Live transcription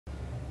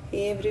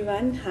Hey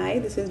everyone, hi,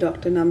 this is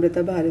Dr.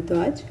 Namrata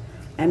Bharadwaj.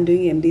 I'm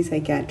doing MD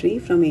Psychiatry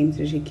from AIIMS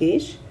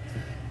Rishikesh,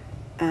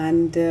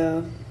 and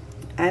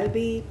I'll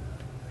be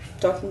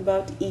talking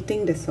about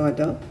eating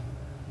disorder.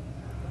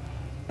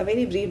 A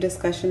very brief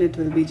discussion it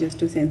will be, just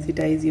to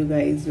sensitize you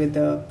guys with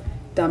the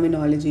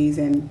terminologies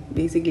and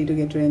basically to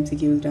get your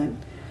MCQs done.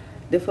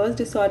 The first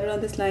disorder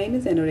on this line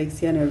is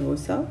anorexia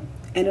nervosa.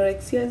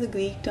 Anorexia is a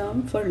Greek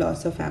term for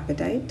loss of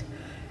appetite,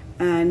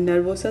 and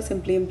nervosa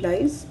simply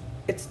implies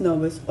its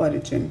nervous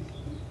origin.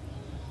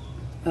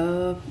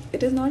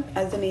 It is not,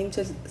 as the name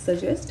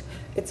suggests,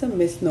 it's a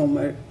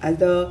misnomer, as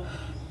the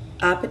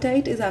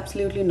appetite is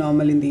absolutely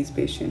normal in these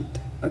patients.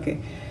 Okay,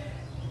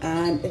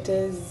 and it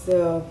is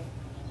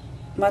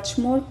much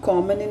more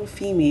common in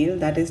female,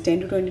 that is 10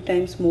 to 20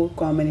 times more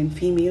common in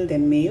female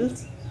than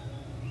males.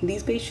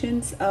 These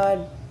patients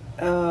are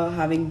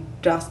having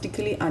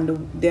drastically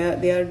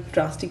they are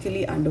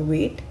drastically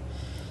underweight,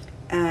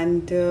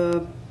 and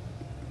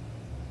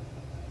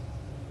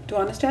to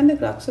understand the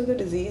crux of the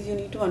disease, you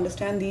need to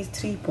understand these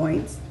 3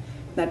 points.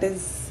 That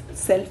is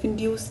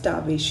self-induced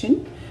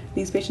starvation.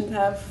 These patients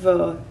have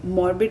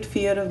morbid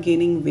fear of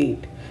gaining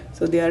weight,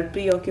 so they are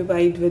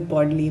preoccupied with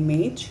bodily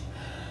image,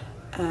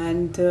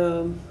 and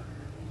there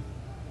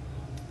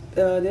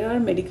are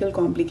medical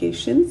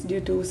complications due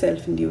to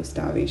self-induced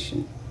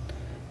starvation.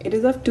 It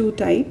is of 2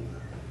 types.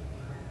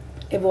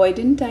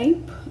 Avoidant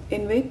type,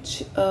 in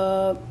which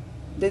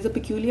there's a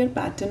peculiar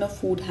pattern of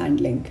food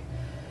handling,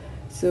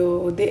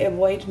 so they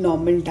avoid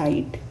normal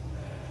diet.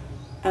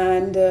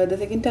 And the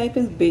second type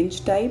is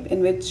binge type,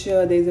 in which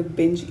there is a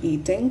binge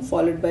eating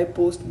followed by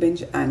post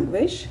binge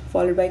anguish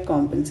followed by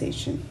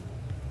compensation.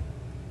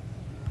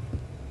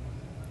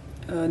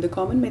 The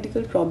common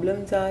medical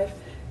problems are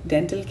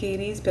dental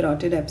caries,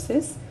 parotid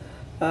abscess,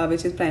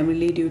 which is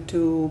primarily due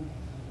to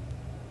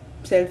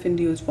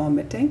self-induced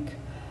vomiting,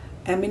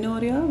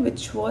 amenorrhea,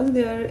 which was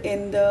there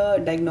in the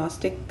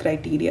diagnostic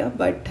criteria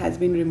but has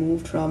been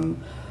removed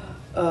from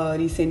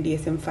recent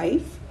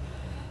DSM-5,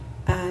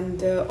 and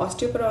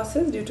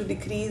osteoporosis due to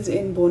decrease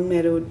in bone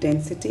marrow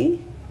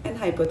density, and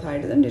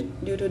hypothyroidism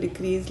due to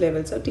decreased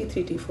levels of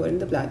T3, T4 in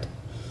the blood.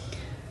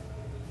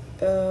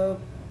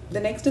 The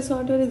next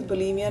disorder is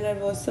bulimia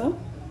nervosa.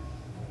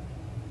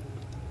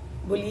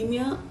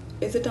 Bulimia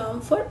is a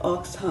term for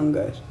ox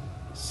hunger.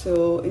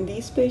 So in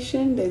these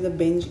patients, there is a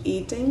binge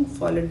eating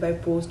followed by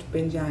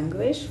post-binge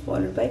anguish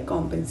followed by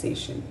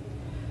compensation.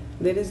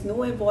 There is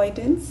no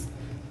avoidance,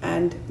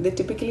 and they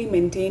typically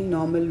maintain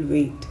normal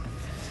weight.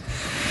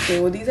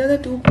 So these are the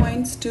 2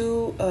 points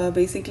to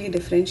basically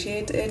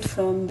differentiate it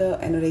from the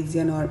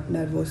anorexia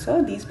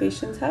nervosa. These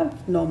patients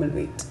have normal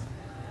weight.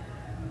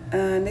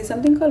 And there's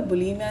something called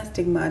bulimia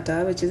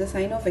stigmata, which is a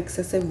sign of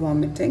excessive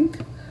vomiting.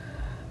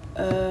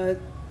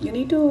 You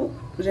need to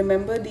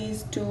remember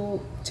these 2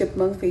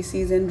 chipmunk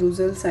faces and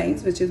Russell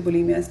signs, which is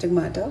bulimia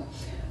stigmata,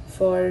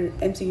 for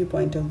MCQ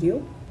point of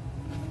view.